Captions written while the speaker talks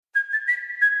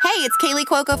Hey, it's Kaylee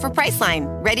Cuoco for Priceline.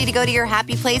 Ready to go to your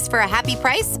happy place for a happy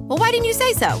price? Well, why didn't you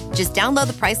say so? Just download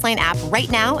the Priceline app right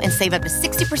now and save up to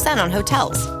 60% on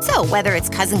hotels. So whether it's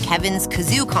Cousin Kevin's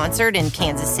Kazoo Concert in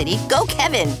Kansas City, go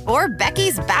Kevin, or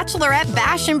Becky's Bachelorette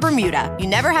Bash in Bermuda, you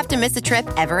never have to miss a trip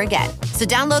ever again. So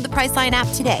download the Priceline app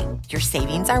today. Your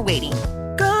savings are waiting.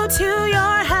 Go to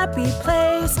your happy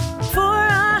place for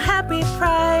a happy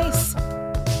price.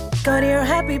 Go to your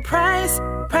happy price,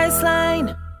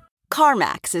 Priceline.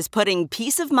 CarMax is putting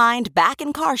peace of mind back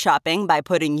in car shopping by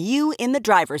putting you in the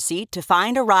driver's seat to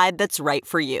find a ride that's right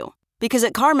for you. Because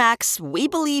at CarMax, we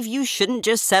believe you shouldn't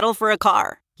just settle for a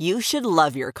car. You should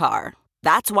love your car.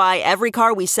 That's why every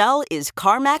car we sell is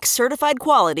CarMax certified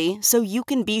quality, so you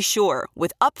can be sure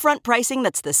with upfront pricing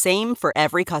that's the same for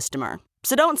every customer.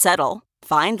 So don't settle.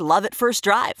 Find love at first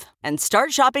drive and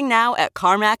start shopping now at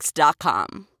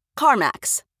CarMax.com.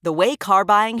 CarMax, the way car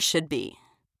buying should be.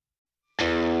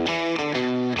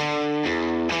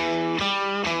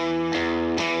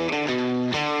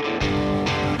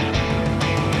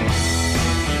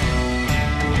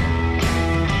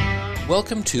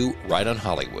 Welcome to Right on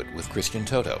Hollywood with Christian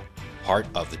Toto, part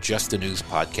of the Just the News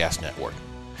podcast network.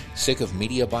 Sick of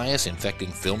media bias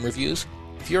infecting film reviews?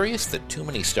 Furious that too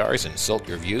many stars insult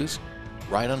your views?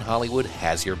 Right on Hollywood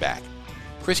has your back.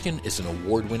 Christian is an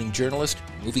award-winning journalist,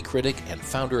 movie critic, and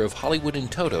founder of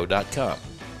HollywoodInToto.com,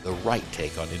 the right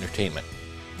take on entertainment.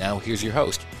 Now here's your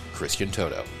host, Christian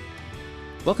Toto.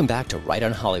 Welcome back to Right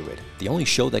on Hollywood, the only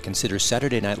show that considers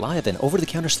Saturday Night Live an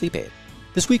over-the-counter sleep aid.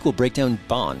 This week we'll break down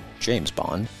Bond, James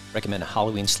Bond, recommend a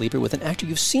Halloween sleeper with an actor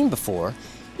you've seen before,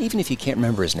 even if you can't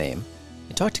remember his name,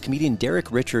 and talk to comedian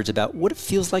Derek Richards about what it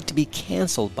feels like to be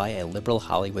canceled by a liberal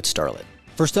Hollywood starlet.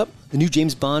 First up, the new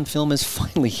James Bond film is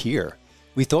finally here.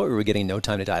 We thought we were getting No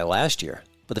Time to Die last year,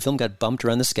 but the film got bumped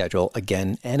around the schedule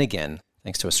again and again,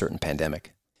 thanks to a certain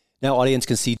pandemic. Now audience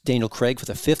can see Daniel Craig for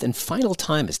the fifth and final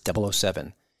time as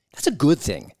 007. That's a good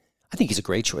thing. I think he's a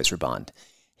great choice for Bond.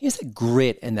 He has that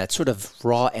grit and that sort of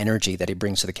raw energy that he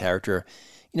brings to the character.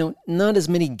 You know, not as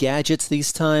many gadgets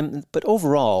this time, but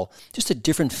overall, just a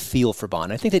different feel for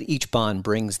Bond. I think that each Bond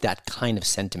brings that kind of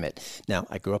sentiment. Now,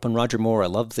 I grew up on Roger Moore. I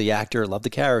love the actor, love the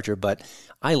character, but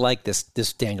I like this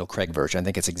Daniel Craig version. I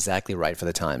think it's exactly right for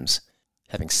the times.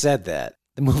 Having said that,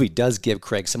 the movie does give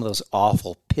Craig some of those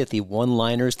awful, pithy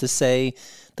one-liners to say,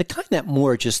 the kind that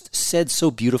Moore just said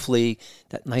so beautifully,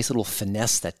 that nice little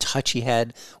finesse, that touch he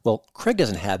had. Well, Craig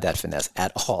doesn't have that finesse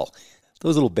at all.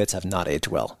 Those little bits have not aged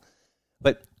well.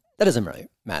 But that doesn't really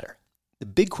matter. The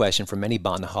big question for many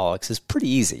Bondaholics is pretty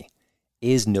easy.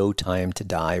 Is No Time to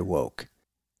Die woke?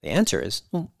 The answer is,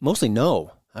 well, mostly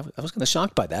no. I was kind of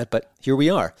shocked by that, but here we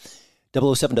are.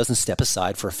 007 doesn't step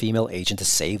aside for a female agent to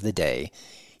save the day.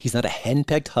 He's not a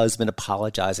henpecked husband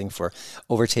apologizing for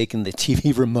overtaking the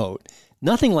TV remote.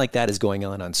 Nothing like that is going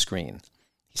on screen.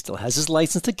 He still has his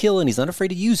license to kill, and he's not afraid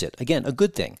to use it. Again, a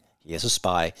good thing. He is a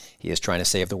spy. He is trying to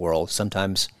save the world.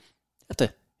 Sometimes you have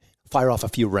to fire off a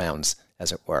few rounds,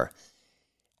 as it were.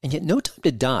 And yet No Time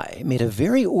to Die made a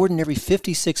very ordinary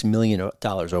 $56 million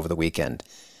over the weekend.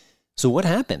 So what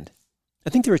happened? I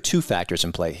think there are two factors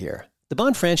in play here. The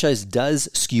Bond franchise does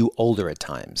skew older at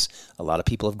times. A lot of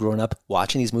people have grown up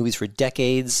watching these movies for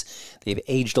decades. They've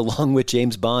aged along with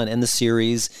James Bond and the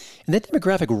series. And that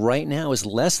demographic right now is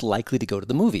less likely to go to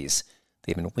the movies.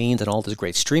 They've been weaned on all this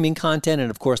great streaming content, and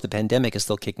of course the pandemic is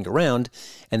still kicking around,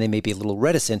 and they may be a little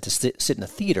reticent to sit in a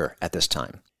theater at this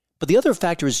time. But the other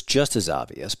factor is just as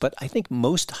obvious, but I think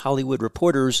most Hollywood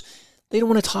reporters, they don't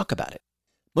want to talk about it.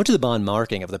 Much of the Bond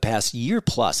marketing of the past year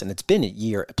plus, and it's been a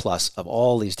year plus of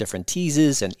all these different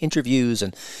teases and interviews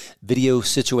and video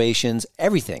situations,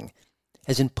 everything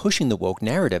has been pushing the woke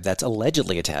narrative that's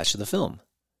allegedly attached to the film.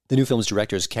 The new film's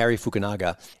director is Cary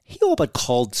Fukunaga. He all but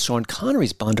called Sean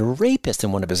Connery's Bond a rapist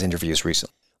in one of his interviews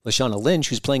recently. Lashana Lynch,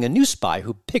 who's playing a new spy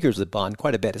who bickers with Bond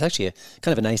quite a bit. It's actually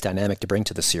kind of a nice dynamic to bring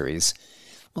to the series.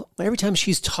 Well, every time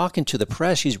she's talking to the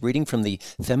press, she's reading from the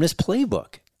feminist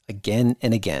playbook again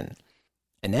and again.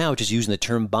 And now just using the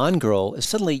term Bond girl is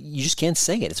suddenly, you just can't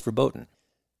say it. It's verboten.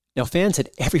 Now, fans had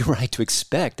every right to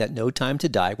expect that No Time to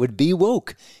Die would be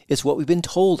woke. It's what we've been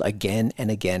told again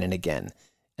and again and again.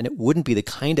 And it wouldn't be the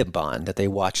kind of Bond that they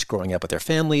watched growing up with their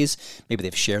families. Maybe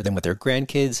they've shared them with their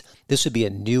grandkids. This would be a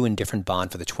new and different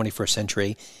Bond for the 21st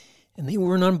century. And they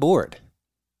weren't on board.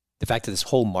 The fact that this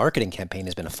whole marketing campaign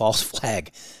has been a false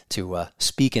flag, to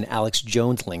speak in Alex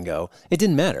Jones lingo, it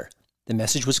didn't matter. The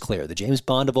message was clear. The James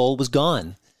Bond of old was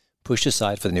gone, pushed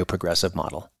aside for the new progressive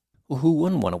model. Well, who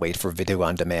wouldn't want to wait for video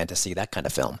on demand to see that kind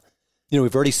of film? You know,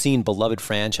 we've already seen beloved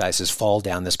franchises fall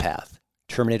down this path.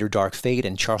 Terminator Dark Fate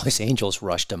and Charlie's Angels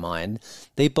rushed to mind.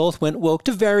 They both went woke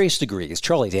to various degrees.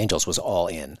 Charlie's Angels was all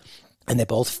in, and they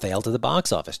both failed at the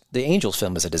box office. The Angels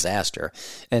film was a disaster,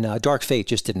 and Dark Fate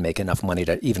just didn't make enough money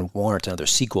to even warrant another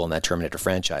sequel in that Terminator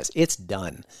franchise. It's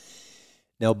done.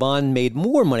 Now, Bond made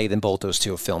more money than both those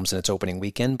two films in its opening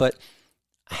weekend, but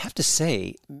I have to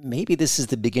say, maybe this is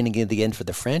the beginning of the end for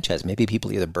the franchise. Maybe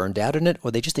people either burned out on it or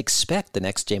they just expect the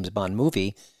next James Bond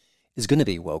movie is going to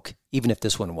be woke, even if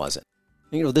this one wasn't.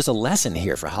 You know, there's a lesson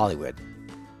here for Hollywood,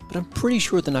 but I'm pretty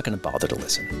sure they're not going to bother to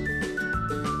listen.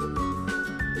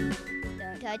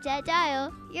 Don't touch that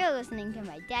dial. You're listening to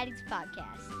my daddy's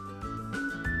podcast.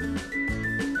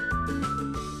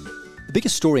 The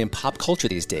biggest story in pop culture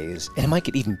these days, and it might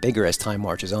get even bigger as time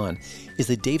marches on, is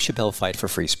the Dave Chappelle fight for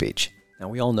free speech. Now,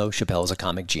 we all know Chappelle is a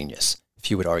comic genius.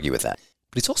 Few would argue with that.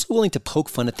 But he's also willing to poke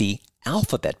fun at the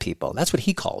alphabet people. That's what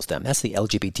he calls them. That's the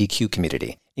LGBTQ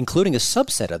community, including a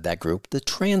subset of that group, the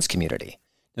trans community.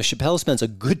 Now, Chappelle spends a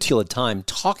good deal of time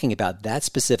talking about that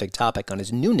specific topic on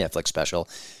his new Netflix special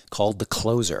called The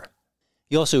Closer.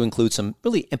 He also includes some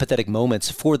really empathetic moments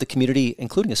for the community,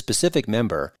 including a specific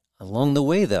member. Along the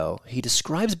way, though, he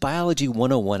describes Biology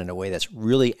 101 in a way that's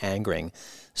really angering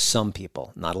some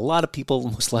people. Not a lot of people,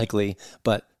 most likely,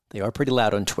 but they are pretty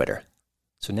loud on Twitter.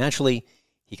 So naturally,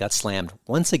 he got slammed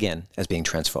once again as being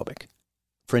transphobic.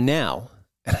 For now,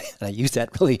 and I use that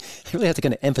I really have to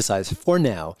kind of emphasize, for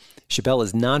now, Chappelle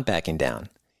is not backing down.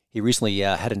 He recently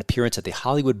had an appearance at the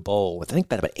Hollywood Bowl with, I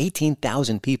think, about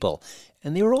 18,000 people,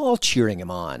 and they were all cheering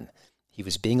him on. He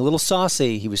was being a little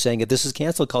saucy. He was saying, if this is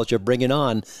cancel culture, bring it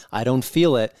on. I don't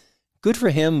feel it. Good for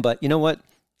him, but you know what?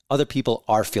 Other people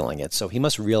are feeling it, so he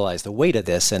must realize the weight of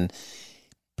this, and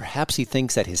perhaps he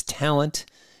thinks that his talent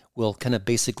will kind of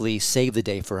basically save the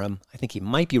day for him. I think he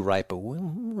might be right, but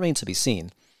remains to be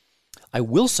seen. I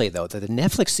will say, though, that the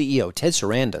Netflix CEO, Ted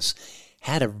Sarandos,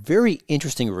 had a very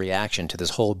interesting reaction to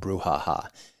this whole brouhaha.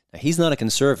 Now, he's not a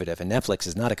conservative, and Netflix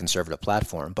is not a conservative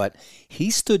platform, but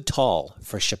he stood tall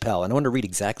for Chappelle, and I want to read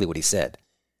exactly what he said.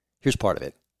 Here's part of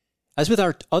it. As with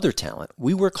our other talent,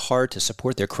 we work hard to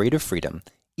support their creative freedom,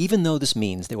 even though this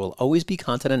means there will always be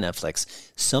content on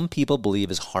Netflix some people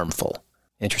believe is harmful.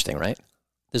 Interesting, right?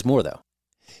 There's more, though.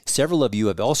 Several of you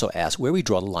have also asked where we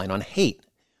draw the line on hate.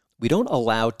 We don't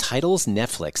allow titles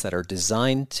Netflix that are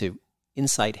designed to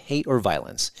incite hate or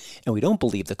violence, and we don't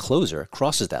believe The Closer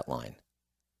crosses that line.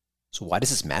 So why does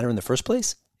this matter in the first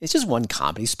place? It's just one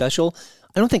comedy special.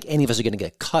 I don't think any of us are going to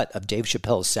get a cut of Dave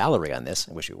Chappelle's salary on this.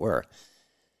 I wish we were.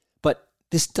 But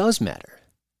this does matter.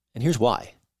 And here's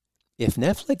why. If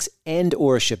Netflix and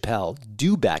or Chappelle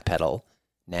do backpedal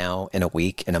now, in a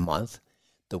week, in a month,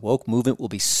 the woke movement will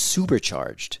be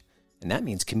supercharged. And that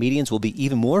means comedians will be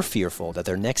even more fearful that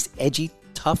their next edgy,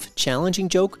 tough, challenging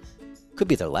joke could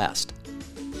be their last.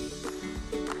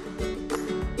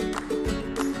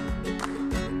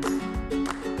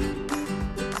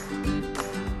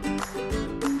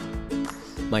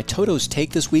 My Toto's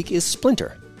take this week is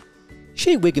Splinter.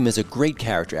 Shea Whigham is a great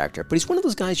character actor, but he's one of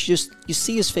those guys you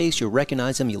see his face, you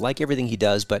recognize him, you like everything he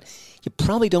does, but you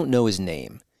probably don't know his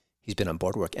name. He's been on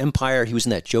Boardwalk Empire, he was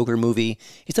in that Joker movie,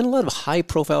 he's done a lot of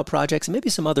high-profile projects, and maybe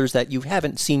some others that you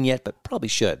haven't seen yet, but probably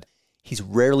should. He's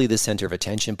rarely the center of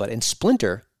attention, but in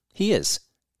Splinter, he is.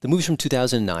 The movie's from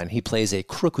 2009, he plays a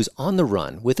crook who's on the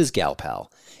run with his gal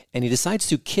pal, and he decides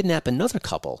to kidnap another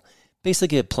couple,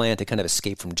 basically a plan to kind of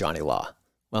escape from Johnny Law.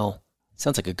 Well,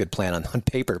 sounds like a good plan on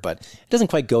paper, but it doesn't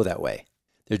quite go that way.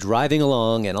 They're driving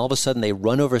along, and all of a sudden they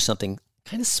run over something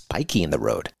kind of spiky in the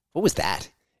road. What was that?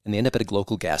 And they end up at a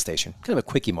local gas station, kind of a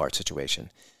Quickie Mart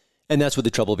situation. And that's where the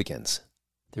trouble begins.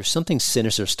 There's something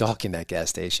sinister stalking that gas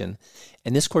station,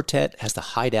 and this quartet has to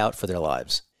hide out for their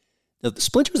lives. Now,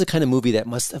 Splinter was the kind of movie that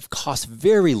must have cost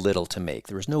very little to make.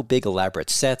 There was no big elaborate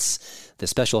sets. The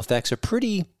special effects are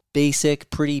pretty basic,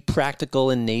 pretty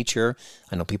practical in nature.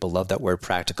 I know people love that word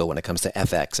practical when it comes to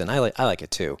FX, and I like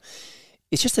it too.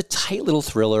 It's just a tight little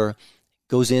thriller,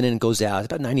 goes in and goes out.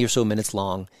 It's about 90 or so minutes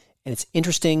long, and it's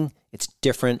interesting, it's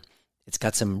different, it's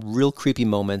got some real creepy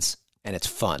moments, and it's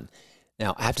fun.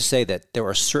 Now, I have to say that there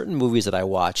are certain movies that I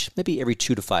watch maybe every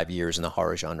 2 to 5 years in the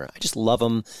horror genre. I just love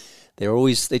them.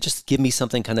 They just give me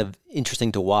something kind of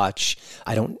interesting to watch.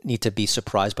 I don't need to be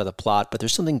surprised by the plot, but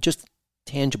there's something just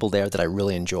tangible there that I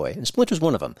really enjoy. And Splinter's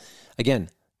one of them. Again,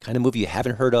 kind of movie you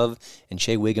haven't heard of, and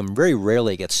Shea Whigham very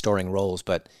rarely gets starring roles,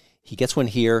 but he gets one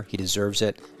here, he deserves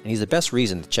it, and he's the best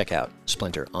reason to check out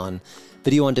Splinter on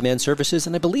video-on-demand services,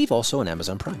 and I believe also on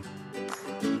Amazon Prime.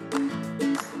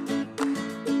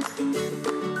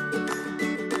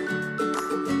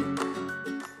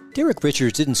 Derek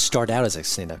Richards didn't start out as a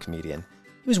stand-up comedian.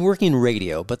 He was working in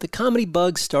radio, but the comedy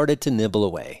bug started to nibble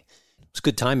away. It was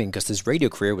good timing because his radio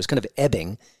career was kind of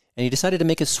ebbing, and he decided to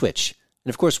make a switch.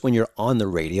 And of course, when you're on the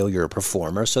radio, you're a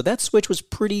performer, so that switch was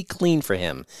pretty clean for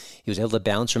him. He was able to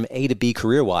bounce from A to B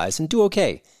career-wise and do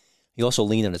okay. He also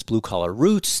leaned on his blue-collar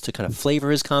roots to kind of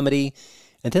flavor his comedy.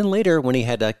 And then later, when he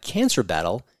had a cancer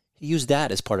battle, he used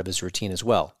that as part of his routine as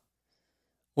well.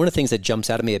 One of the things that jumps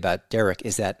out at me about Derek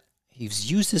is that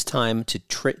he's used his time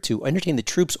to entertain the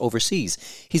troops overseas.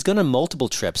 He's gone on multiple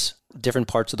trips, different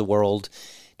parts of the world,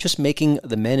 just making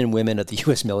the men and women of the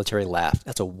U.S. military laugh.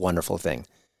 That's a wonderful thing.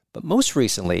 But most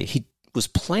recently, he was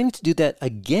planning to do that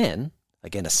again,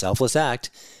 a selfless act,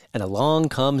 and along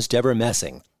comes Deborah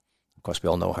Messing. Of course, we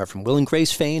all know her from Will and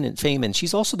Grace fame, and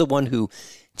she's also the one who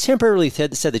temporarily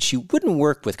said that she wouldn't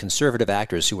work with conservative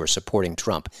actors who were supporting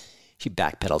Trump. She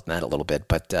backpedaled on that a little bit,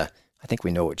 but I think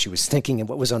we know what she was thinking and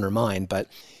what was on her mind. But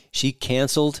she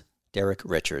canceled Derek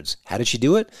Richards. How did she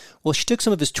do it? Well, she took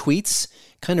some of his tweets,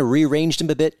 kind of rearranged him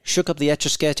a bit, shook up the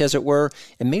Etch-a-Sketch, as it were,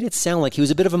 and made it sound like he was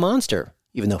a bit of a monster,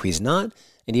 even though he's not,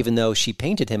 and even though she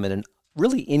painted him in a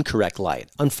really incorrect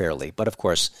light, unfairly. But of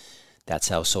course, that's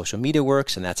how social media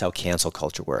works, and that's how cancel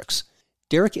culture works.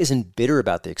 Derek isn't bitter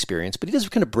about the experience, but he does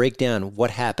kind of break down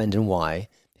what happened and why,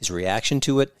 his reaction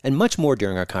to it, and much more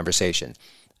during our conversation.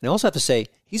 And I also have to say,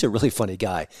 he's a really funny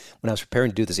guy. When I was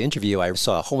preparing to do this interview, I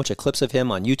saw a whole bunch of clips of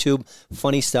him on YouTube.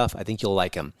 Funny stuff. I think you'll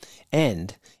like him.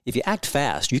 And if you act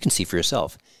fast, you can see for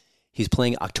yourself. He's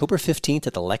playing October 15th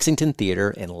at the Lexington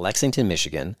Theater in Lexington,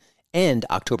 Michigan, and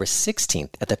October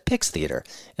 16th at the Pix Theater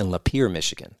in Lapeer,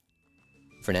 Michigan.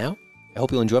 For now, I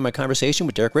hope you'll enjoy my conversation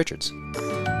with Derek Richards.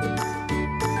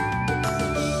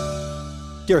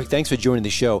 Derek, thanks for joining the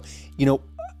show. You know,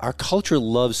 our culture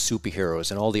loves superheroes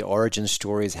and all the origin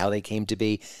stories, how they came to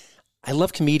be. I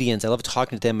love comedians. I love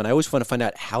talking to them, and I always want to find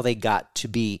out how they got to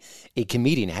be a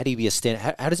comedian. How do you be a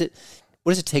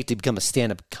what does it take to become a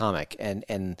stand-up comic,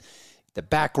 and the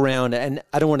background? And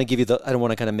I don't want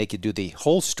to kind of make you do the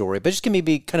whole story, but just give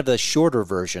me kind of the shorter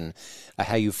version of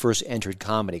how you first entered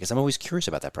comedy, because I'm always curious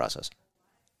about that process.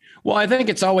 Well, I think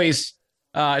it's always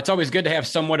good to have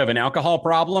somewhat of an alcohol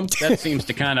problem. That seems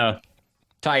to kind of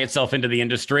tie itself into the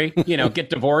industry. You know,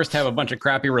 get divorced, have a bunch of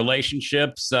crappy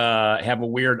relationships, have a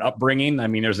weird upbringing. I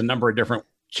mean, there's a number of different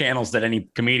channels that any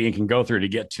comedian can go through to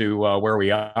get to where we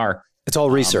are. It's all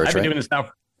research. I've been doing this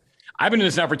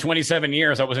now for 27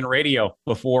 years. I was in radio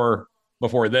before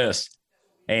this.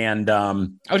 And I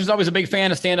was just always a big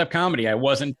fan of stand-up comedy. I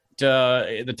wasn't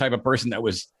the type of person that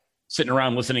was sitting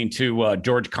around listening to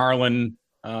George Carlin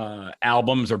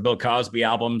albums or Bill Cosby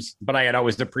albums, but I had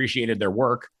always appreciated their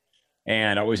work.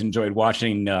 And I always enjoyed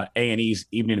watching A&E's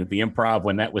Evening at the Improv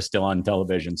when that was still on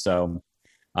television. So,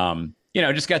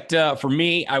 just got, for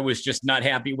me, I was just not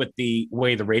happy with the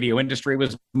way the radio industry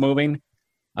was moving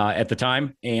at the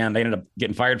time. And I ended up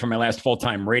getting fired from my last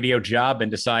full-time radio job and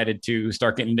decided to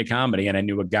start getting into comedy. And I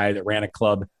knew a guy that ran a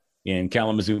club in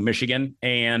Kalamazoo, Michigan,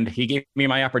 and he gave me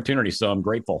my opportunity. So I'm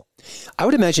grateful. I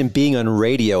would imagine being on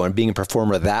radio and being a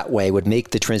performer that way would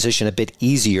make the transition a bit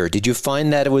easier. Did you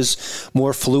find that it was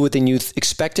more fluid than you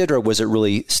expected, or was it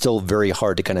really still very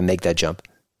hard to kind of make that jump?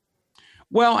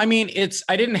 Well, I mean,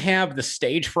 I didn't have the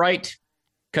stage fright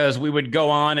because we would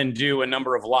go on and do a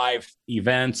number of live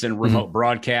events and remote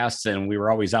broadcasts, and we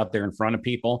were always out there in front of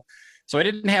people. So I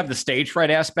didn't have the stage fright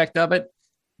aspect of it.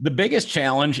 The biggest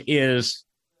challenge is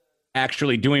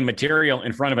actually doing material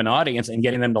in front of an audience and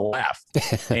getting them to laugh.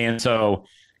 And so,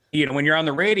 when you're on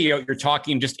the radio, you're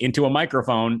talking just into a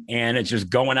microphone and it's just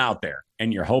going out there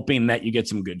and you're hoping that you get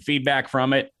some good feedback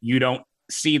from it. You don't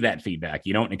see that feedback.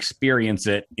 You don't experience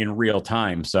it in real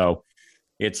time. So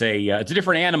it's a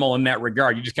different animal in that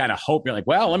regard. You just kind of hope. You're like,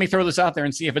 well, let me throw this out there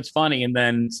and see if it's funny. And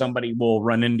then somebody will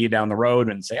run into you down the road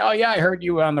and say, oh yeah, I heard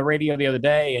you on the radio the other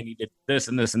day and you did this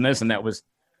and this and this. And that was,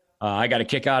 I got a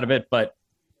kick out of it. But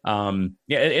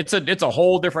it's a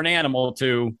whole different animal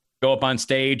to go up on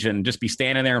stage and just be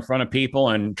standing there in front of people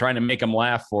and trying to make them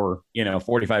laugh for,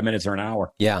 45 minutes or an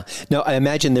hour. Yeah. No, I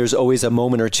imagine there's always a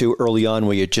moment or two early on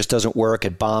where it just doesn't work,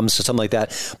 it bombs or something like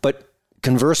that. But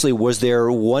conversely, was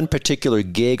there one particular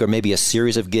gig or maybe a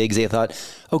series of gigs that you thought,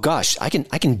 oh gosh, I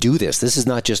can do this. This is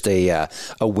not just a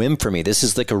whim for me. This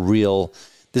is like a real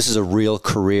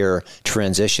career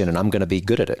transition and I'm going to be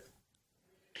good at it.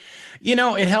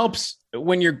 It helps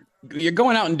when you're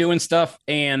going out and doing stuff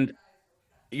and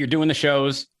you're doing the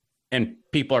shows and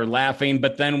people are laughing.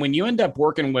 But then when you end up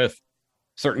working with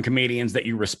certain comedians that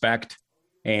you respect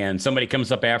and somebody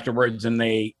comes up afterwards and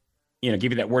they, give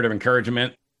you that word of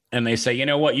encouragement and they say, you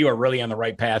know what, you are really on the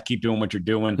right path. Keep doing what you're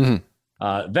doing.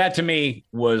 Mm-hmm. That to me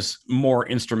was more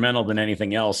instrumental than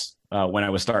anything else when I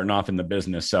was starting off in the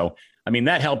business. So, I mean,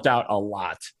 that helped out a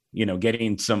lot,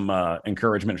 getting some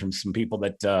encouragement from some people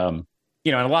that, and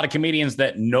a lot of comedians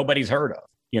that nobody's heard of,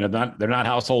 they're not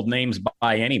household names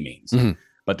by any means. Mm-hmm.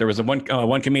 But there was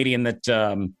one comedian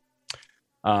that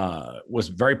was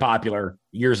very popular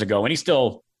years ago, and he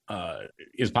still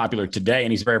is popular today,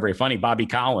 and he's very, very funny. Bobby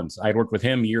Collins. I had worked with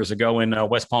him years ago in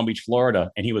West Palm Beach,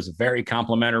 Florida, and he was very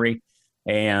complimentary,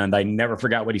 and I never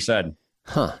forgot what he said.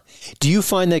 Huh. Do you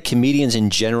find that comedians in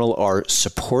general are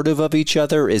supportive of each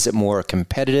other? Is it more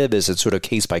competitive? Is it sort of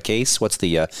case by case? What's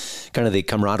the kind of the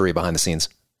camaraderie behind the scenes?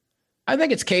 I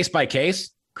think it's case by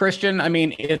case, Christian. I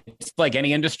mean, it's like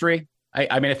any industry.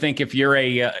 I mean, I think if you're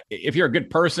a good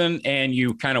person and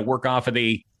you kind of work off of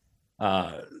the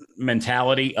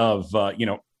mentality of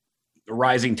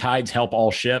rising tides help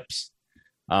all ships.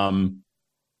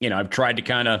 I've tried to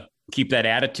kind of keep that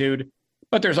attitude,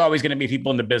 but there's always going to be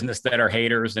people in the business that are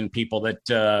haters and people that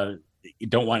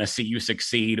don't want to see you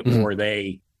succeed, mm-hmm. or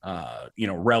they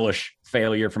relish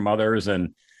failure from others.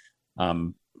 And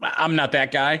I'm not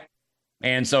that guy.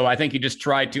 And so I think you just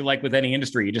try to, like with any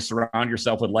industry, you just surround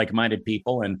yourself with like-minded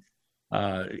people and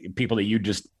people that you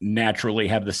just naturally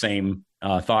have the same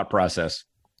thought process.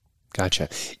 Gotcha.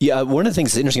 Yeah, one of the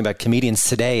things that's interesting about comedians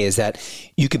today is that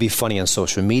you could be funny on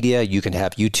social media. You can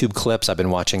have YouTube clips. I've been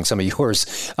watching some of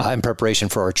yours in preparation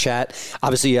for our chat.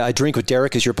 Obviously, I Drink with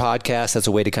Derek is your podcast. That's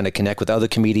a way to kind of connect with other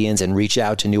comedians and reach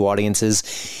out to new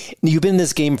audiences. You've been in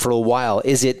this game for a while.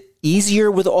 Is it easier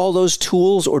with all those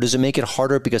tools, or does it make it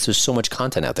harder because there's so much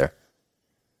content out there?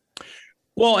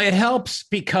 Well, it helps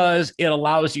because it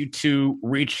allows you to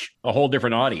reach a whole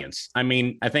different audience. I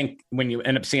mean, I think when you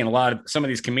end up seeing some of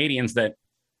these comedians that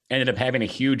ended up having a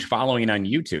huge following on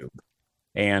YouTube,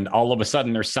 and all of a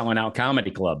sudden they're selling out comedy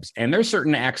clubs. And there's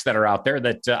certain acts that are out there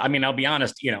that, I'll be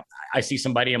honest, I see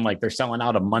somebody, I'm like, they're selling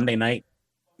out a Monday night,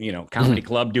 comedy mm-hmm.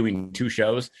 club doing 2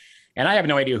 shows, and I have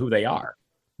no idea who they are,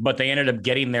 but they ended up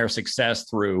getting their success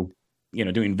through,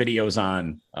 doing videos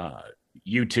on,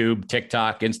 YouTube,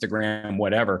 TikTok, Instagram,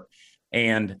 whatever.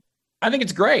 And I think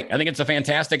it's great. I think it's a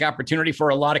fantastic opportunity for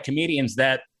a lot of comedians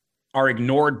that are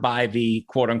ignored by the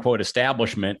quote unquote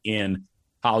establishment in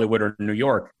Hollywood or New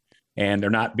York. And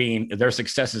their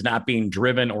success is not being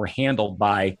driven or handled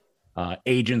by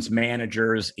agents,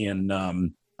 managers in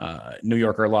New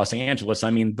York or Los Angeles.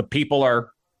 I mean, the people are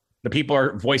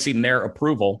voicing their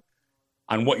approval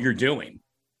on what you're doing.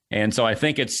 And so I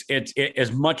think it's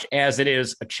as much as it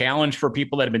is a challenge for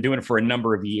people that have been doing it for a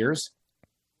number of years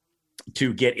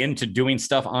to get into doing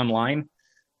stuff online.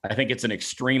 I think it's an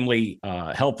extremely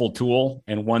helpful tool,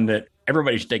 and one that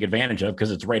everybody should take advantage of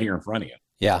because it's right here in front of you.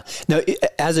 Yeah. Now,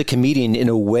 as a comedian, in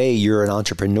a way, you're an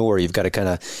entrepreneur. You've got to kind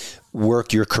of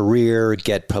work your career,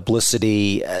 get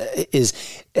publicity.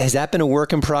 Has that been a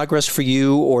work in progress for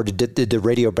you, or did the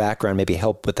radio background maybe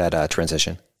help with that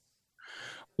transition?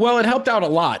 Well, it helped out a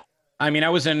lot. I mean, I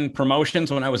was in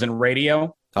promotions when I was in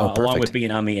radio, along with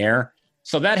being on the air.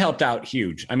 So that helped out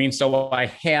huge. I mean, so I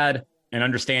had an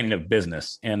understanding of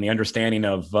business, and the understanding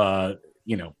of,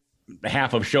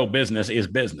 half of show business is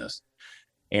business.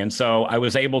 And so I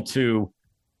was able to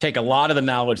take a lot of the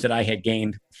knowledge that I had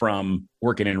gained from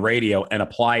working in radio and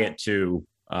apply it to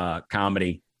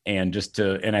comedy, and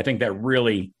I think that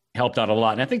really helped out a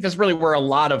lot. And I think that's really where a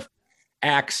lot of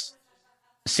acts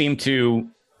seem to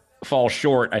fall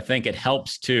short. I think it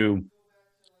helps to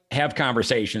have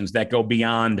conversations that go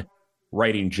beyond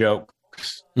writing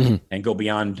jokes mm-hmm. and go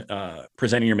beyond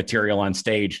presenting your material on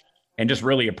stage and just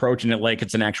really approaching it like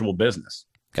it's an actual business.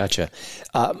 Gotcha.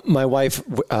 My wife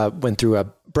went through a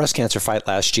breast cancer fight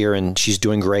last year, and she's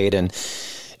doing great. And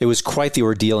it was quite the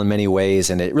ordeal in many ways,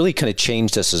 and it really kind of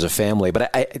changed us as a family. But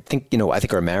I think, I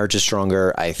think our marriage is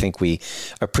stronger. I think we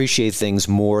appreciate things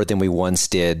more than we once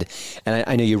did. And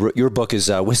I know your book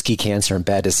is Whiskey, Cancer, and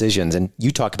Bad Decisions, and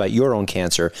you talk about your own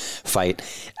cancer fight.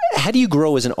 How do you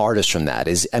grow as an artist from that?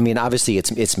 Obviously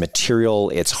it's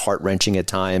material, it's heart-wrenching at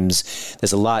times.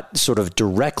 There's a lot sort of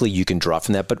directly you can draw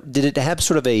from that, but did it have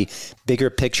sort of a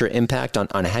bigger picture impact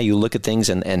on how you look at things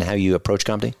and how you approach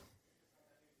comedy?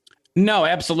 No,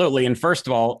 absolutely. And first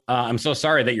of all, I'm so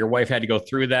sorry that your wife had to go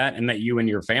through that, and that you and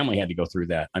your family had to go through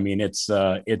that. I mean, it's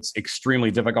extremely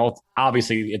difficult.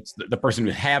 Obviously, it's the person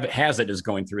who has it is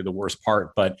going through the worst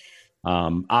part, but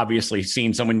obviously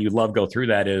seeing someone you love go through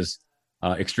that is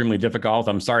extremely difficult.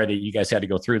 I'm sorry that you guys had to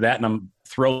go through that, and I'm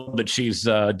thrilled that she's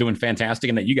doing fantastic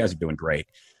and that you guys are doing great.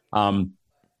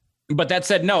 But that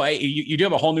said, no, you do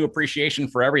have a whole new appreciation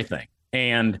for everything.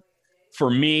 And for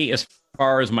me, as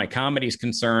far as my comedy is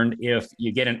concerned, if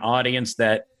you get an audience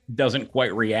that doesn't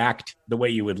quite react the way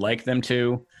you would like them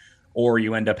to, or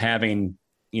you end up having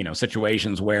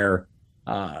situations where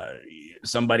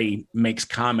somebody makes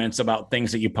comments about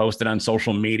things that you posted on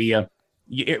social media.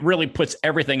 It really puts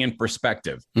everything in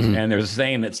perspective. Mm-hmm. And there's a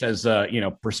saying that says,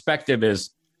 perspective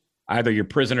is either your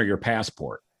prison or your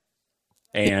passport.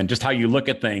 And just how you look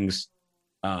at things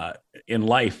in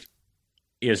life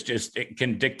it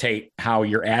can dictate how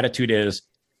your attitude is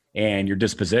and your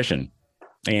disposition.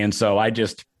 And so I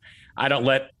just don't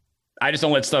let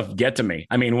stuff get to me.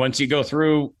 I mean, once you go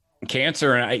through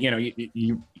cancer and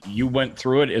you went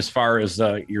through it as far as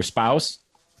your spouse,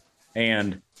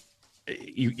 and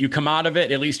you come out of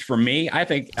it, at least for me, I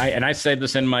think I said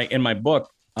this in my book,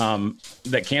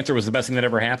 that cancer was the best thing that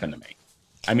ever happened to me.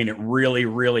 I mean, it really,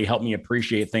 really helped me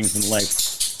appreciate things in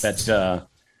life that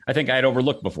I think I had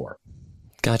overlooked before.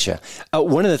 Gotcha.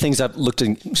 One of the things I've looked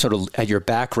sort of at your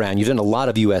background, you've done a lot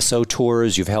of USO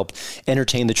tours, you've helped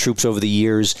entertain the troops over the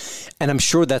years, and I'm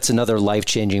sure that's another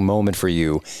life-changing moment for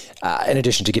you, in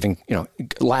addition to giving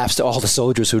laughs to all the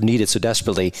soldiers who need it so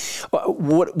desperately.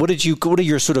 What are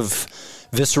your sort of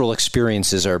visceral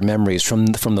experiences or memories from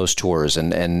those tours,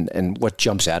 and what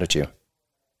jumps out at you?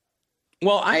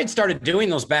 Well, I had started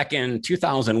doing those back in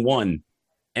 2001.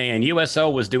 And USO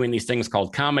was doing these things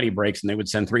called comedy breaks, and they would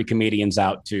send 3 comedians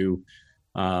out to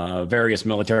various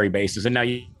military bases. And now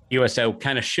USO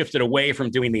kind of shifted away from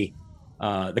doing the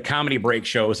comedy break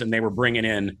shows, and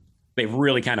they've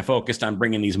really kind of focused on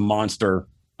bringing these monster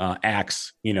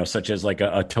acts, such as like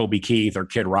a Toby Keith or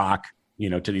Kid Rock,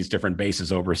 to these different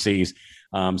bases overseas.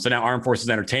 So now Armed Forces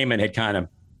Entertainment had kind of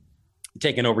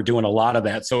taken over doing a lot of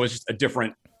that. So it's just a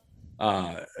different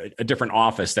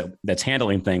office that's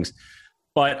handling things.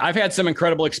 But I've had some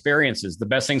incredible experiences. The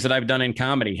best things that I've done in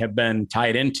comedy have been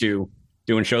tied into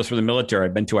doing shows for the military.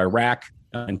 I've been to Iraq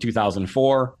in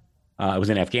 2004. I was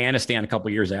in Afghanistan a couple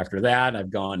of years after that. I've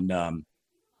been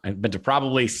to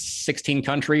probably 16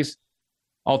 countries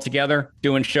altogether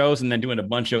doing shows, and then doing a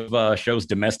bunch of shows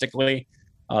domestically.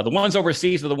 The ones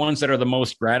overseas are the ones that are the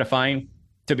most gratifying,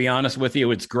 to be honest with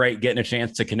you. It's great getting a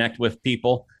chance to connect with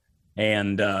people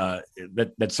and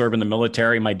that serve in the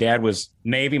military. My dad was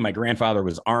Navy, my grandfather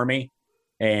was Army,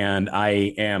 and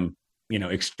I am,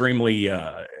 extremely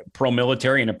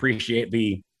pro-military and appreciate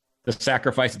the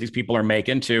sacrifice that these people are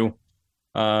making to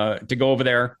go over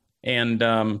there and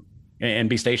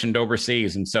be stationed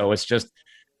overseas. And so it's just,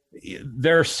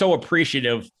 they're so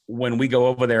appreciative when we go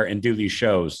over there and do these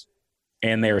shows,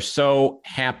 and they're so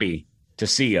happy to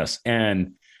see us.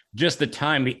 And just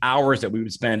the hours that we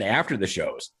would spend after the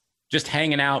shows, just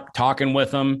hanging out, talking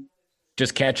with them,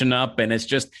 just catching up. And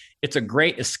it's a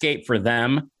great escape for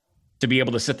them to be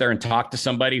able to sit there and talk to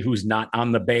somebody who's not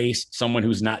on the base, someone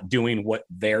who's not doing what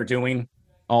they're doing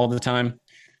all the time.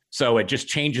 So it just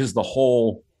changes their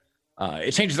whole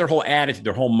attitude,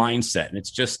 their whole mindset. And it's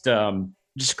just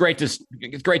great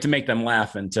it's great to make them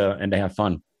laugh and to have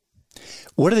fun.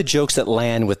 What are the jokes that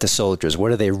land with the soldiers? What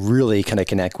do they really kind of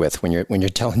connect with when you're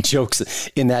telling jokes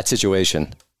in that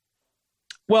situation?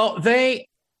 Well,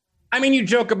 you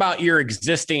joke about your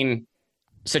existing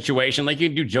situation. Like you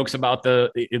do jokes about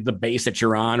the base that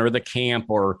you're on or the camp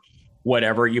or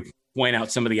whatever. You point out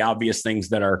some of the obvious things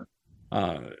that are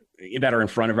in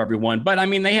front of everyone. But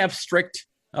they have strict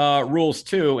rules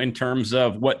too, in terms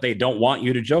of what they don't want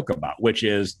you to joke about, which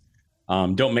is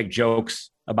don't make jokes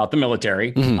about the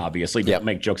military. Mm-hmm. Obviously, don't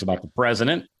make jokes about the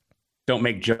president. Don't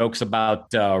make jokes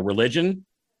about religion,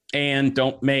 and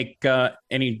don't make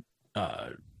any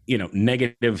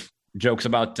negative jokes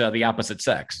about the opposite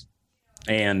sex.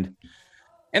 And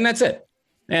that's it.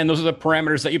 And those are the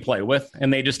parameters that you play with.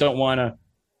 And they just don't want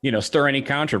to, stir any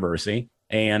controversy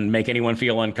and make anyone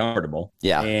feel uncomfortable.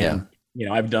 Yeah. And,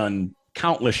 I've done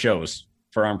countless shows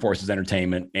for Armed Forces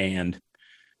Entertainment and,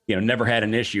 never had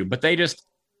an issue, but they just,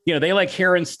 they like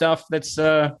hearing stuff that's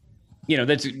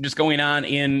just going on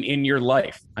in your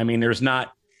life. There's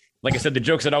not, like I said, the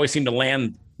jokes that always seem to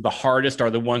land the hardest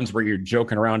are the ones where you're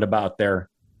joking around about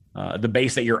the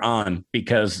base that you're on,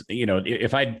 because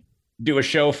if I do a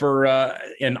show for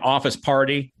an office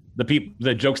party,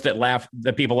 the jokes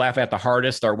that people laugh at the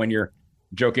hardest are when you're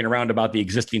joking around about the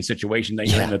existing situation that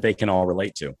you're in that they can all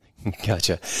relate to.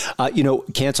 Gotcha.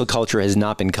 Cancel culture has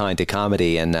not been kind to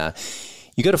comedy, and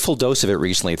you got a full dose of it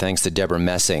recently thanks to Deborah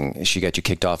Messing. She got you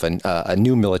kicked off a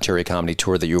new military comedy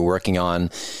tour that you were working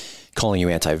on, calling you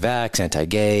anti-vax,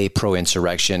 anti-gay,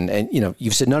 pro-insurrection. And,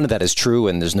 you've said none of that is true,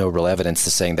 and there's no real evidence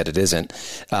to saying that it isn't.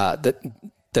 That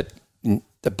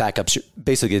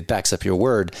backs up your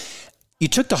word. You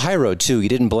took the high road, too. You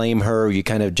didn't blame her. You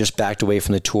kind of just backed away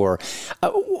from the tour.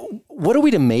 What are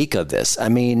we to make of this?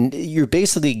 You're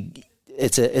basically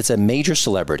it's a major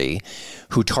celebrity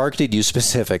who targeted you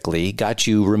specifically, got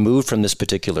you removed from this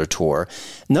particular tour.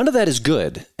 None of that is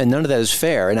good, and none of that is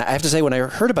fair. And I have to say, when I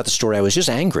heard about the story, I was just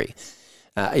angry.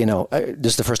 This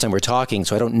is the first time we're talking,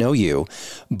 so I don't know you,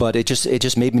 but it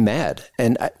just made me mad.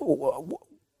 And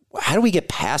how do we get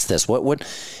past this? What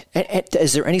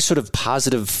is there any sort of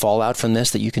positive fallout from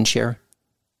this that you can share?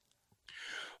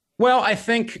 Well, I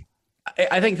think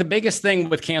the biggest thing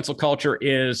with cancel culture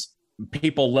is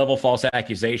people level false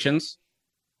accusations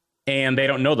and they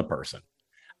don't know the person.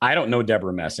 I don't know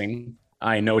Deborah Messing.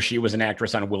 I know she was an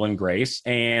actress on Will and Grace,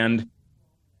 and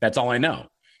that's all I know.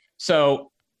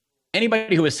 So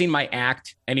anybody who has seen my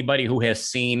act, anybody who has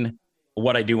seen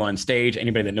what I do on stage,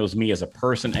 anybody that knows me as a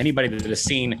person, anybody that has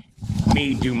seen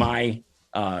me do my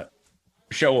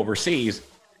show overseas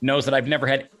knows that I've never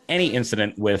had any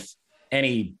incident with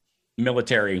any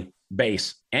military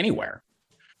base anywhere.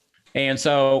 And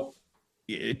so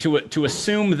to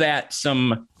assume that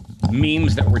some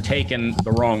memes that were taken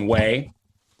the wrong way,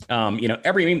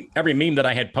 every meme that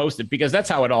I had posted, because that's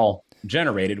how it all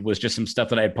generated, was just some stuff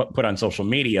that I had put on social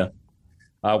media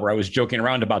where I was joking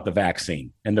around about the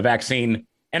vaccine and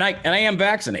I am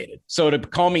vaccinated. So to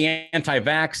call me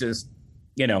anti-vax is,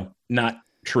 not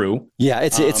true. Yeah,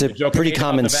 it's a pretty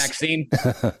common. The vaccine.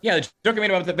 Yeah, the joke I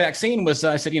made about the vaccine was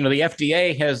I said, the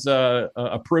FDA has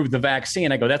approved the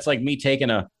vaccine. I go, that's like me taking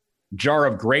a jar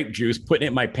of grape juice, putting it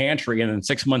in my pantry, and then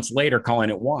 6 months later calling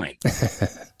it wine.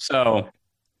 So,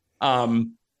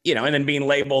 and then being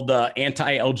labeled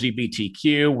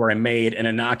anti-LGBTQ, where I made an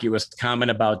innocuous comment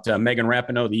about Megan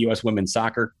Rapinoe, the U.S. women's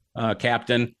soccer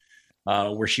captain,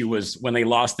 where she was, when they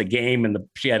lost the game, and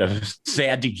she had a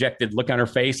sad, dejected look on her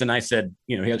face. And I said,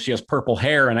 she has purple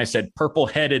hair. And I said,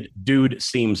 purple-headed dude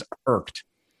seems irked.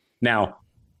 Now,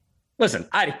 listen,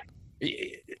 I'm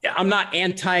not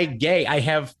anti-gay. I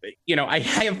have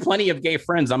plenty of gay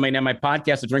friends. I mean, on my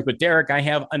podcast, A Drink with Derek, I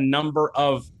have a number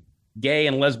of gay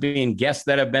and lesbian guests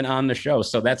that have been on the show.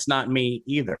 So that's not me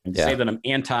either. And to say that I'm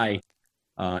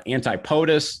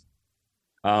anti-POTUS.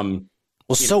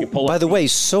 Well, so by the way,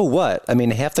 so what? I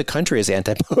mean, half the country is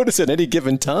anti-POTUS at any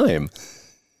given time.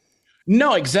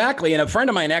 No, exactly. And a friend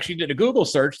of mine actually did a Google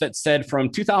search that said from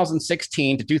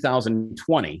 2016 to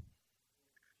 2020,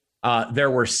 there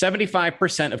were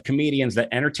 75% of comedians that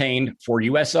entertained for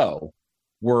USO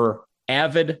were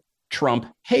avid Trump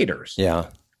haters. Yeah.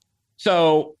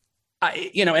 So,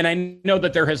 and I know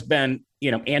that there has been,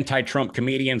 anti-Trump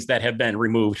comedians that have been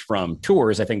removed from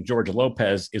tours. I think George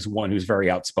Lopez is one who's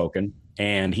very outspoken,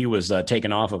 and he was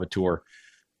taken off of a tour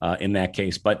in that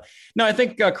case. But no, I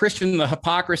think, Christian, the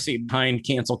hypocrisy behind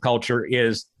cancel culture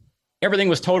is everything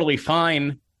was totally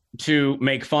fine to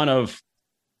make fun of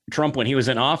Trump when he was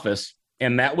in office,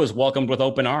 and that was welcomed with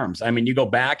open arms. I mean, you go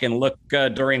back and look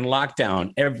during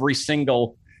lockdown, every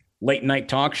single late night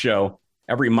talk show,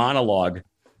 every monologue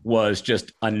was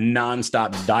just a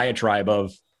nonstop diatribe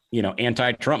of,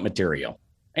 anti-Trump material.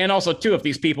 And also, too, if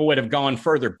these people would have gone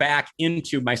further back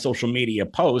into my social media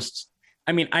posts,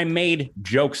 I mean, I made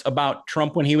jokes about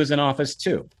Trump when he was in office,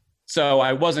 too. So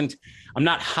I'm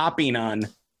not hopping on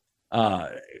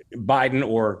Biden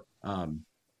or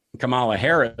Kamala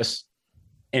Harris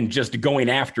and just going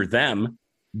after them.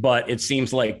 But it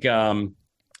seems like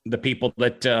the people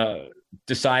that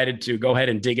decided to go ahead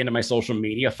and dig into my social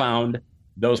media found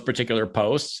those particular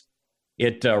posts.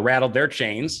 It rattled their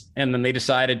chains, and then they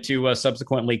decided to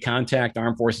subsequently contact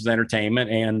Armed Forces Entertainment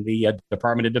and the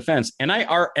Department of Defense. And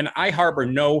I harbor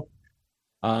no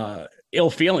ill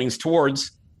feelings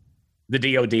towards the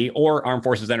DOD or Armed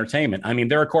Forces Entertainment. I mean,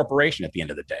 they're a corporation at the end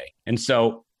of the day, and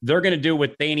so they're going to do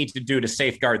what they need to do to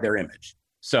safeguard their image.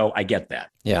 So I get that.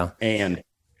 Yeah, and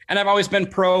I've always been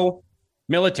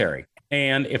pro-military,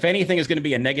 and if anything is going to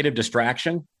be a negative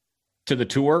distraction to the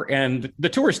tour, and the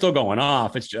tour is still going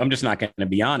off, I'm just not going to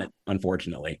be on it,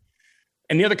 unfortunately.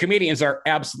 And the other comedians are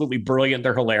absolutely brilliant.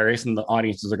 They're hilarious, and the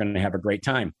audiences are going to have a great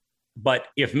time. But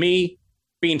if me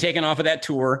being taken off of that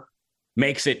tour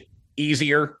makes it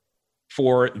easier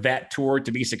for that tour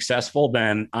to be successful,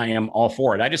 then I am all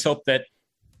for it. I just hope that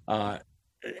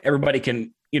everybody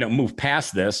can, move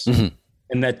past this,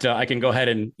 and that I can go ahead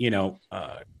and,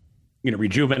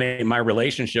 rejuvenate my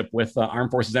relationship with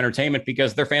Armed Forces Entertainment,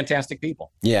 because they're fantastic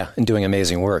people. Yeah, and doing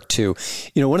amazing work too.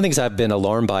 One of the things I've been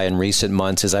alarmed by in recent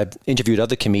months is I've interviewed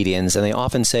other comedians, and they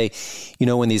often say,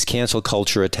 when these cancel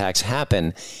culture attacks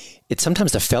happen, it's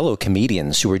sometimes the fellow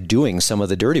comedians who are doing some of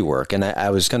the dirty work. And I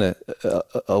was kind of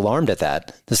alarmed at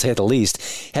that, to say the least.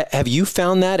 Have you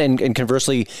found that? And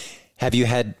conversely, have you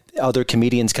had other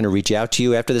comedians kind of reach out to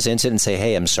you after this incident and say,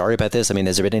 hey, I'm sorry about this? I mean,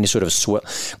 has there been any sort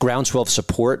of groundswell of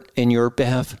support in your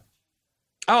behalf?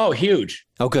 Oh, huge.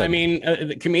 Oh, good. I mean,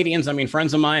 the comedians,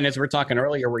 friends of mine, as we were talking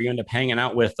earlier, where you end up hanging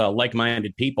out with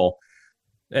like-minded people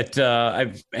that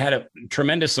I've had a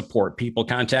tremendous support. People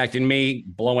contacting me,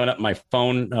 blowing up my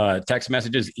phone, text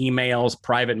messages, emails,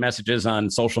 private messages on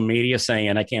social media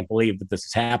saying, I can't believe that this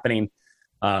is happening.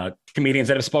 Comedians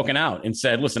that have spoken out and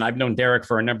said, listen, I've known Derek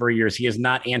for a number of years. He is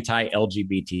not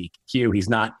anti-LGBTQ. He's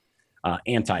not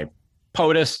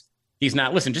anti-POTUS. He's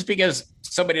not, listen, just because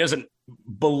somebody doesn't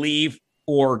believe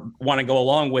or want to go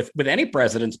along with any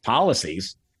president's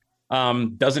policies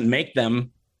doesn't make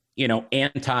them,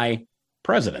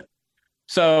 anti-president.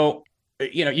 So,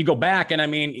 you go back and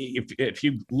if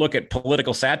you look at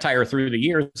political satire through the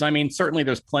years, certainly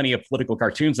there's plenty of political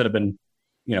cartoons that have been,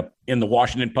 in the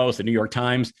Washington Post, the New York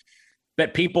Times,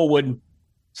 that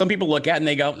some people look at and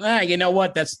they go, you know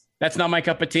what, that's not my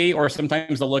cup of tea. Or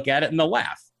sometimes they'll look at it and they'll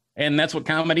laugh. And that's what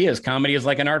comedy is. Comedy is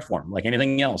like an art form, like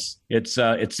anything else. It's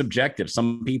subjective.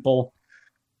 Some people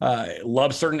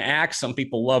love certain acts. Some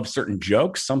people love certain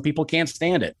jokes. Some people can't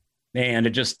stand it. And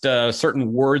it just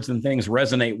certain words and things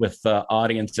resonate with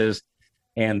audiences,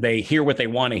 and they hear what they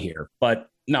want to hear. But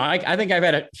no, I think I've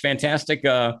had a fantastic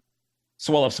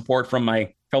swell of support from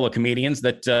my fellow comedians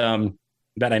that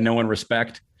I know and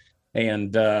respect.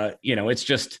 And it's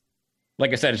just,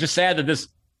 like I said, it's just sad that this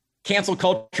cancel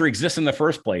culture exists in the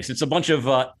first place. It's a bunch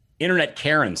of internet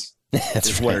Karens.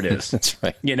 That's what it is. That's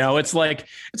right. It's like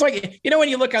when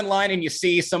you look online and you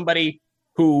see somebody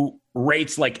who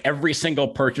rates like every single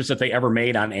purchase that they ever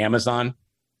made on Amazon.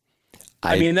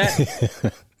 It's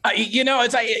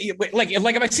like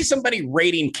if I see somebody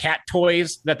rating cat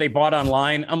toys that they bought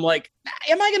online, I'm like,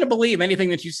 am I going to believe anything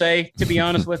that you say, to be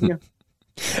honest with you?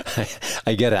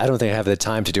 I get it. I don't think I have the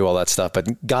time to do all that stuff,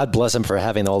 but God bless him for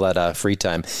having all that free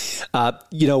time. Well,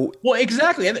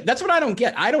 exactly. That's what I don't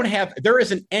get. There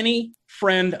isn't any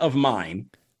friend of mine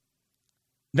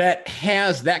that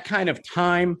has that kind of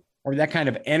time or that kind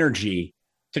of energy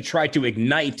to try to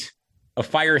ignite a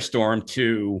firestorm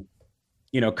to,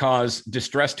 cause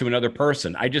distress to another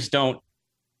person. I just don't.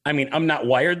 I'm not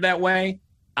wired that way.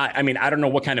 I don't know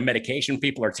what kind of medication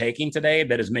people are taking today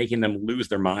that is making them lose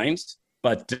their minds.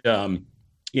 But,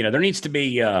 there needs to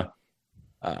be,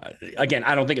 again,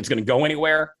 I don't think it's going to go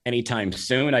anywhere anytime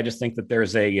soon. I just think that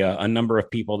there's a number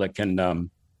of people that can,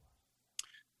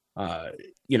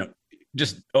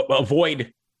 just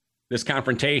avoid this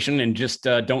confrontation and just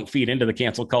don't feed into the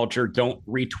cancel culture. Don't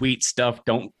retweet stuff.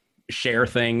 Don't share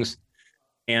things.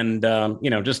 And,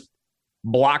 just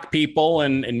block people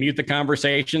and mute the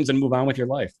conversations and move on with your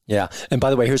life. Yeah. And by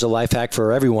the way, here's a life hack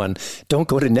for everyone. Don't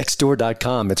go to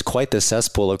nextdoor.com. It's quite the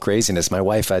cesspool of craziness. My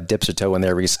wife dips her toe in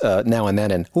there now and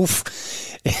then, and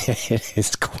oof, it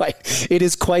is quite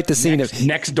the scene.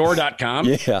 Nextdoor.com.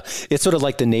 Yeah. It's sort of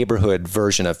like the neighborhood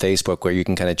version of Facebook, where you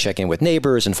can kind of check in with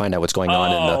neighbors and find out what's going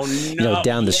on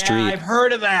down the street. I've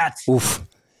heard of that. Oof.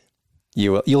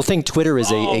 You'll think Twitter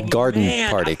is a garden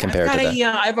party compared to that.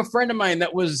 I have a friend of mine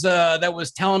that was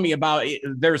telling me about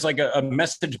there's like a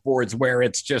message boards where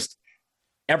it's just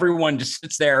everyone just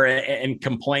sits there and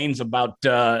complains about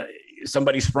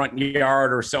somebody's front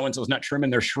yard, or so and so's not trimming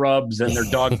their shrubs and their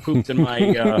dog pooped in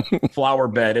my flower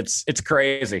bed. It's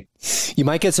crazy. You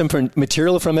might get some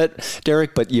material from it,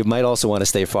 Derek, but you might also want to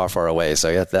stay far away. So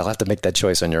you'll have to make that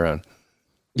choice on your own.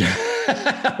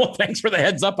 Well, thanks for the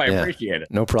heads up. I appreciate it.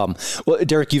 No problem. Well,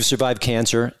 Derek, you've survived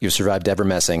cancer. You've survived Deborah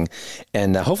Messing.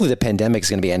 And hopefully the pandemic is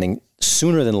going to be ending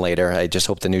sooner than later. I just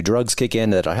hope the new drugs kick in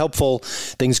that are helpful.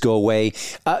 Things go away.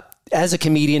 As a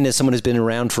comedian, as someone who's been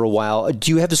around for a while,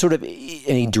 do you have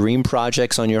any dream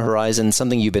projects on your horizon?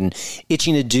 Something you've been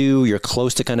itching to do, you're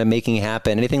close to kind of making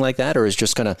happen? Anything like that? Or is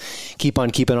just going to keep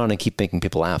on keeping on and keep making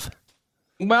people laugh?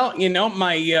 Well,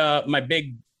 my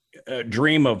big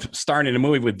dream of starting a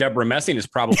movie with Deborah Messing is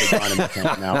probably gone in the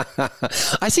tank now.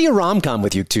 I see a rom-com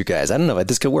with you two guys. I don't know if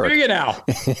this could work. There you now.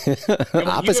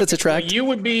 Opposites attract. You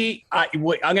would be. I'm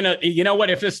gonna. You know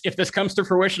what? If this comes to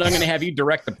fruition, I'm gonna have you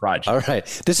direct the project. All right.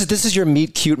 This is your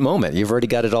meet cute moment. You've already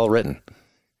got it all written.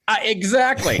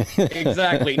 Exactly.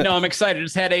 No, I'm excited.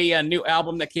 Just had a new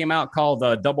album that came out called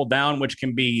Double Down, which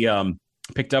can be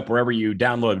picked up wherever you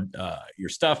download your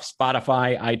stuff: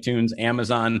 Spotify, iTunes,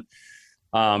 Amazon.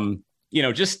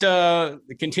 Just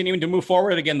continuing to move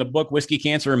forward. Again, the book Whiskey,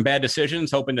 Cancer, and Bad Decisions,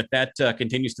 hoping that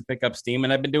continues to pick up steam.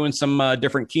 And I've been doing some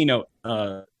different keynote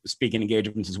speaking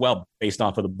engagements as well based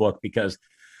off of the book, because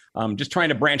I'm just trying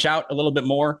to branch out a little bit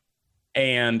more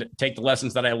and take the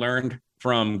lessons that I learned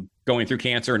from going through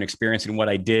cancer and experiencing what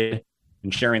I did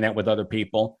and sharing that with other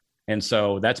people. And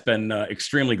so that's been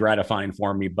extremely gratifying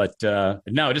for me. But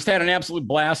no, just had an absolute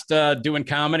blast doing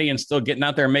comedy and still getting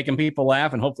out there and making people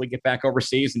laugh, and hopefully get back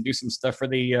overseas and do some stuff for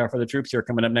the troops here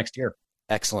coming up next year.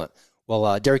 Excellent.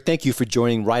 Well, Derek, thank you for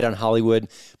joining Right on Hollywood.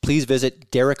 Please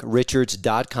visit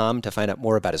DerekRichards.com to find out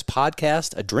more about his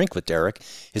podcast, A Drink with Derek,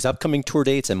 his upcoming tour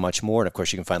dates, and much more. And, of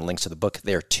course, you can find links to the book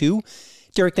there, too.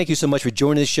 Derek, thank you so much for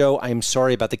joining the show. I'm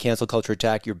sorry about the cancel culture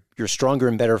attack. You're stronger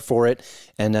and better for it.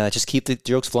 And just keep the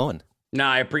jokes flowing. No,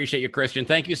 I appreciate you, Christian.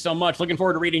 Thank you so much. Looking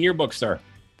forward to reading your book, sir.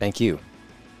 Thank you.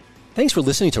 Thanks for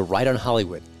listening to Right on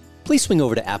Hollywood. Please swing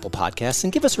over to Apple Podcasts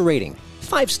and give us a rating.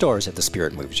 5 stars if the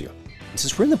spirit moves you. And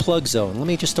since we're in the plug zone, let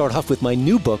me just start off with my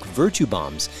new book, Virtue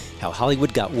Bombs, How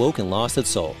Hollywood Got Woke and Lost Its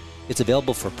Soul. It's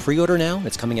available for pre-order now.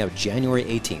 It's coming out January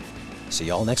 18th. See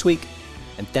y'all next week.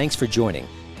 And thanks for joining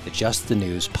the Just the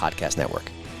News Podcast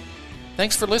Network.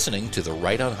 Thanks for listening to the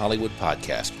Right on Hollywood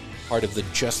podcast, part of the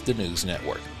Just the News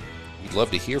Network. We'd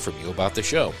love to hear from you about the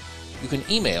show. You can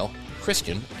email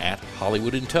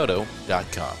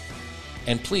Christian@HollywoodInToto.com.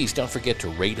 And please don't forget to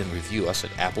rate and review us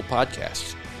at Apple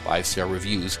Podcasts. 5-star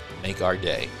reviews make our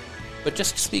day. But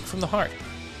just speak from the heart.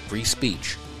 Free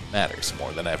speech matters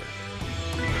more than ever.